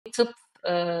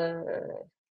e,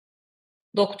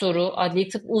 doktoru, adli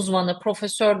tıp uzmanı,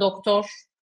 Profesör Doktor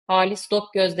Halis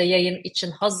Dokgöz'de yayın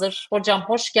için hazır. Hocam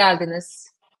hoş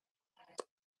geldiniz.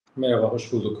 Merhaba,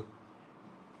 hoş bulduk.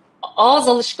 Ağız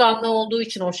alışkanlığı olduğu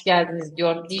için hoş geldiniz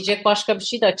diyorum. Diyecek başka bir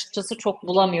şey de açıkçası çok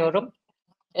bulamıyorum.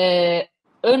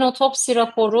 Ön otopsi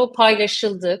raporu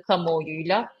paylaşıldı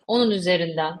kamuoyuyla. Onun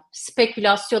üzerinden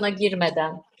spekülasyona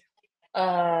girmeden,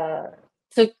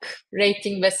 tık,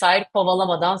 rating vesaire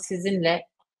kovalamadan sizinle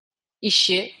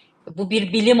işi, bu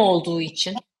bir bilim olduğu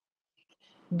için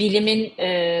bilimin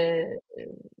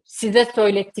size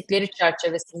söylettikleri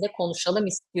çerçevesinde konuşalım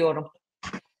istiyorum.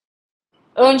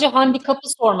 Önce handikapı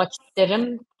sormak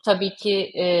isterim. Tabii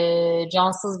ki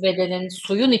cansız bedenin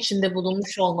suyun içinde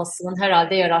bulunmuş olmasının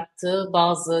herhalde yarattığı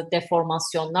bazı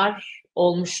deformasyonlar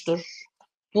olmuştur.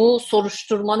 Bu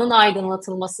soruşturmanın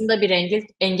aydınlatılmasında bir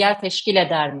engel teşkil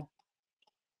eder mi?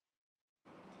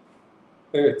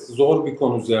 Evet, zor bir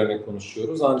konu üzerine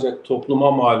konuşuyoruz ancak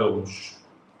topluma mal olmuş,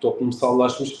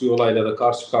 toplumsallaşmış bir olayla da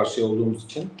karşı karşıya olduğumuz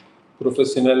için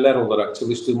profesyoneller olarak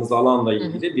çalıştığımız alanla Hı hı.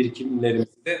 ilgili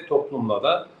birikimlerimizi de toplumla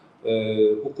da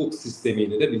hukuk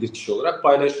sistemiyle de bilirkişi olarak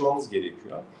paylaşmamız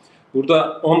gerekiyor.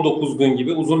 Burada 19 gün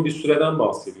gibi uzun bir süreden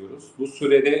bahsediyoruz. Bu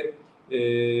sürede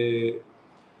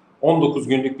 19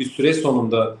 günlük bir süre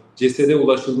sonunda cesede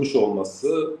ulaşılmış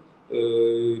olması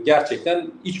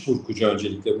gerçekten iç burkucu,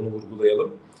 öncelikle bunu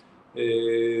vurgulayalım. E,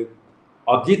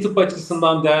 Adli tıp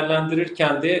açısından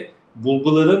değerlendirirken de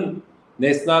bulguların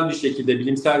nesnel bir şekilde,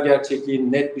 bilimsel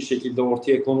gerçekliğin net bir şekilde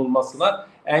ortaya konulmasına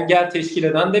engel teşkil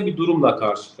eden de bir durumla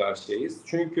karşı karşıyayız.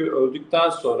 Çünkü öldükten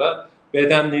sonra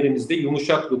bedenlerimizde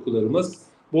yumuşak dokularımız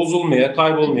bozulmaya, Hı hı.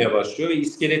 kaybolmaya başlıyor ve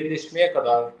iskeletleşmeye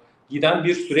kadar giden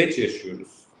bir süreç yaşıyoruz.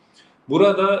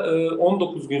 Burada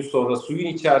 19 gün sonra suyun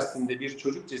içerisinde bir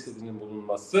çocuk cesedinin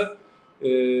bulunması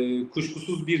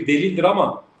kuşkusuz bir delildir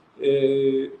ama e,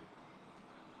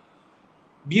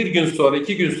 bir gün sonra,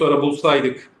 2 gün sonra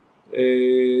bulsaydık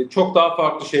çok daha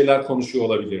farklı şeyler konuşuyor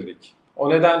olabilirdik. O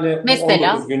nedenle bu 19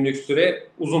 Mesela, günlük süre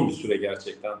uzun bir süre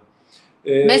gerçekten.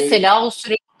 mesela o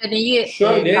süreçte neyi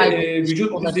Şöyle kaybetmiş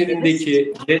vücut olabiliriz?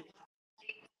 üzerindeki,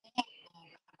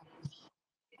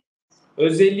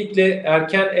 özellikle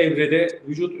erken evrede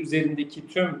vücut üzerindeki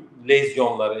tüm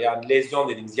lezyonları, yani lezyon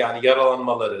dediğimiz yani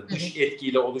yaralanmaları, Hı hı. dış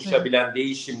etkiyle Hı hı. oluşabilen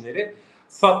değişimleri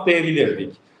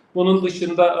saptayabilirdik. Bunun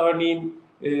dışında örneğin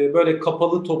böyle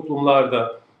kapalı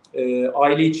toplumlarda,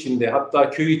 aile içinde, hatta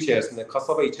köy içerisinde,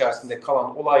 kasaba içerisinde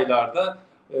kalan olaylarda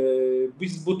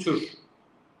biz bu tür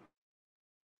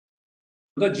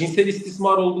da cinsel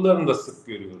istismar olgularını da sık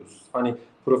görüyoruz. Hani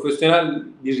profesyonel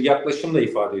bir yaklaşımla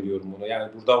ifade ediyorum bunu.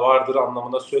 Yani burada vardır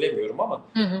anlamına söylemiyorum ama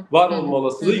Hı hı. var Hı olma hı. Hı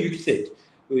olasılığı hı. yüksek.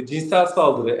 Cinsel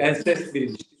saldırı, ensest bir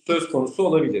ilişki söz konusu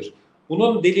olabilir.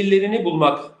 Bunun delillerini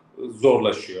bulmak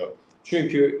zorlaşıyor.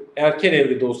 Çünkü erken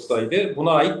evrede olsaydı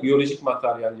buna ait biyolojik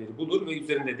materyalleri bulur ve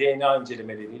üzerinde DNA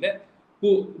incelemeleriyle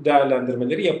bu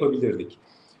değerlendirmeleri yapabilirdik.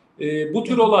 Bu Hı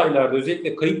tür hı. olaylarda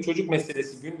özellikle kayıp çocuk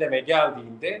meselesi gündeme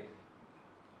geldiğinde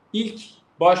İlk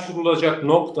başvurulacak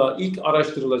nokta, ilk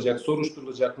araştırılacak,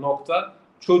 soruşturulacak nokta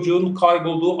çocuğun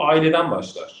kaybolduğu aileden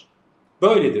başlar.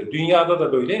 Böyledir. Dünyada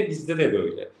da böyle, bizde de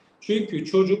böyle. Çünkü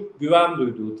çocuk güven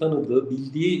duyduğu, tanıdığı,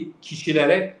 bildiği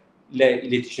kişilere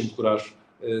iletişim kurar,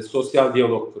 sosyal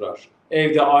diyalog kurar.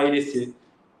 Evde ailesi,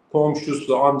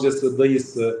 komşusu, amcası,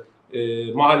 dayısı,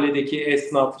 mahalledeki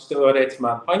esnaf, işte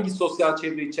öğretmen, hangi sosyal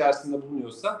çevre içerisinde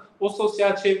bulunuyorsa o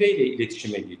sosyal çevreyle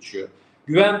iletişime geçiyor.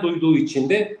 Güven duyduğu için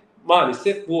de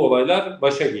maalesef bu olaylar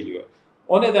başa geliyor.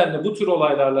 O nedenle bu tür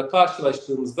olaylarla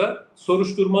karşılaştığımızda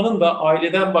soruşturmanın da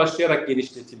aileden başlayarak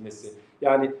genişletilmesi,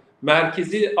 yani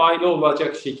merkezi aile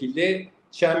olacak şekilde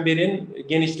çemberin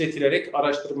genişletilerek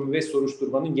araştırma ve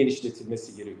soruşturmanın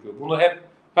genişletilmesi gerekiyor. Bunu hep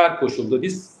her koşulda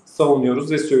biz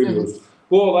savunuyoruz ve Hı hı. söylüyoruz.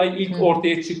 Bu olay Hı ilk hı.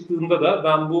 ortaya çıktığında da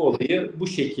ben bu olayı bu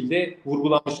şekilde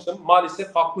vurgulamıştım.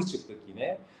 Maalesef haklı çıktık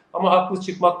yine. Ama haklı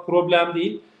çıkmak problem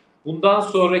değil. Bundan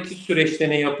sonraki süreçte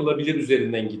ne yapılabilir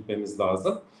üzerinden gitmemiz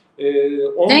lazım. Ne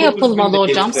 19 günde yapılmalı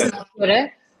hocam geçse, size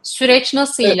göre? Süreç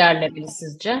nasıl evet, ilerlemeli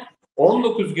sizce?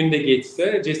 19 günde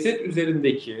geçse ceset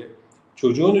üzerindeki,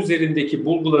 çocuğun üzerindeki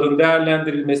bulguların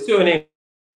değerlendirilmesi önemli.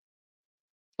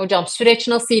 Hocam süreç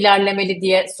nasıl ilerlemeli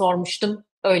diye sormuştum.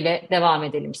 Öyle devam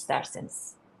edelim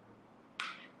isterseniz.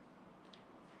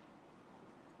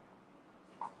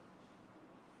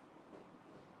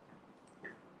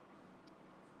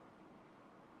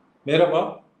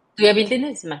 Merhaba,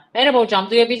 Duyabildiniz mi? Merhaba hocam,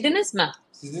 duyabildiniz mi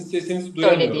sizin sesinizi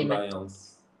duyamıyorum ben söylediğimi?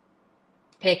 yalnız.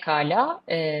 Pekala.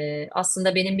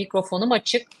 Aslında benim mikrofonum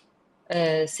açık.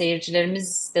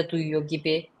 Seyircilerimiz de duyuyor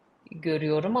gibi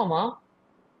görüyorum ama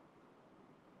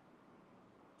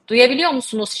Duyabiliyor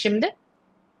musunuz şimdi?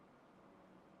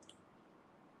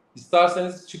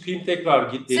 İsterseniz çıkayım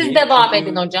tekrar Siz deneyeyim. devam Çünkü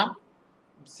edin hocam.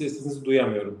 sesinizi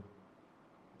duyamıyorum.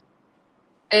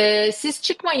 Siz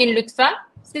çıkmayın lütfen.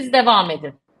 Siz devam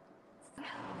edin.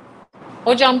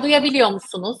 Hocam duyabiliyor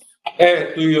musunuz?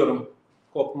 Evet, duyuyorum.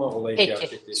 Kopma olayı Peki.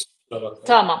 gerçekleşti. Kusura bakmayın.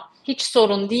 Tamam. Hiç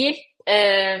sorun değil.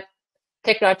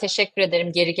 Tekrar teşekkür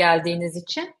ederim geri geldiğiniz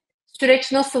için.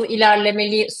 Süreç nasıl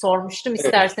ilerlemeli sormuştum. Evet.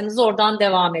 İsterseniz oradan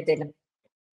devam edelim.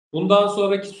 Bundan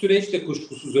sonraki süreç de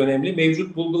kuşkusuz önemli.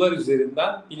 Mevcut bulgular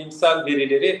üzerinden bilimsel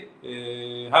verileri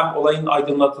hem olayın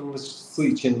aydınlatılması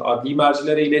için adli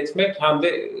mercilere iletmek hem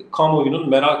de kamuoyunun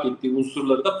merak ettiği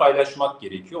unsurları da paylaşmak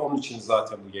gerekiyor. Onun için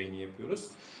zaten bu yayını yapıyoruz.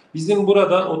 Bizim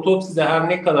burada otopside her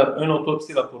ne kadar ön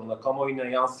otopsi raporunda kamuoyuna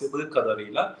yansıdığı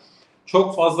kadarıyla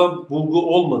çok fazla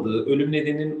bulgu olmadığı, ölüm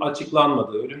nedeninin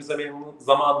açıklanmadığı, ölüm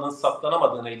zamanının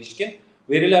saptanamadığına ilişkin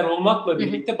veriler olmakla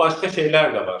birlikte başka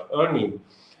şeyler de var. Örneğin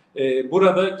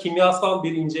burada kimyasal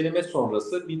bir inceleme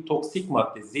sonrası bir toksik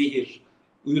madde, zehir,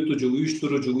 uyutucu,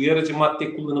 uyuşturucu, uyarıcı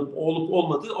madde kullanıp olup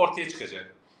olmadığı ortaya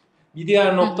çıkacak. Bir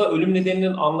diğer nokta ölüm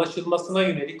nedeninin anlaşılmasına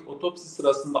yönelik otopsi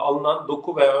sırasında alınan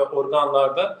doku ve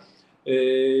organlarda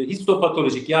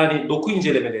histopatolojik yani doku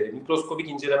incelemeleri, mikroskobik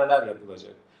incelemeler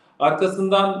yapılacak.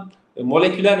 Arkasından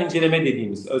moleküler inceleme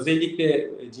dediğimiz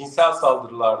özellikle cinsel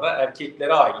saldırılarda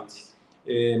erkeklere ait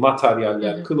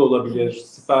materyaller, kıl olabilir,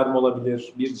 sperm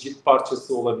olabilir, bir cilt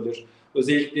parçası olabilir.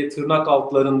 Özellikle tırnak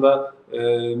altlarında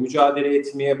mücadele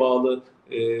etmeye bağlı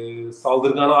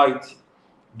saldırgana ait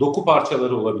doku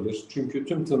parçaları olabilir. Çünkü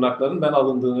tüm tırnakların ben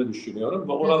alındığını düşünüyorum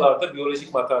ve oralarda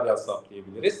biyolojik materyal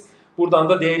saptayabiliriz. Buradan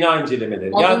da DNA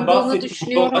incelemeleri. Yani Alındığını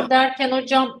düşünüyorum derken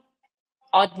hocam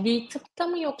adli tıpta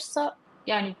mı yoksa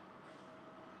yani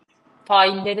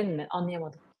faillerin mi?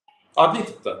 Anlayamadım. Adli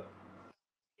tıpta.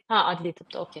 Ha adli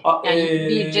tıpta okey. Yani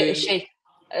bir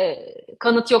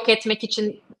kanıt yok etmek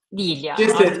için değil yani.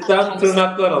 Cesetten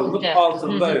tırnaklar alınıp Evet.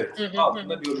 altında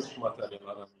altında biyolojik materyal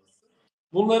aranması.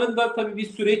 Bunların da tabii bir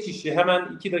süreç işi.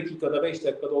 Hemen 2 dakikada 5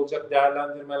 dakikada olacak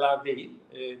değerlendirmeler değil.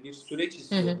 Bir süreç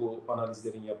istiyor bu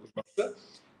analizlerin yapılması.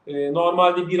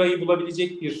 Normalde bir ayı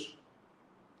bulabilecek bir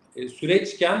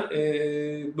süreçken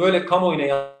böyle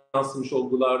kamuoyuna yansımış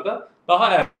olgularda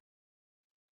daha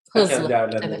erken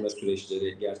değerlendirme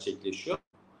süreçleri gerçekleşiyor.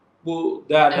 Bu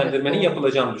değerlendirmenin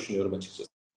yapılacağını düşünüyorum açıkçası.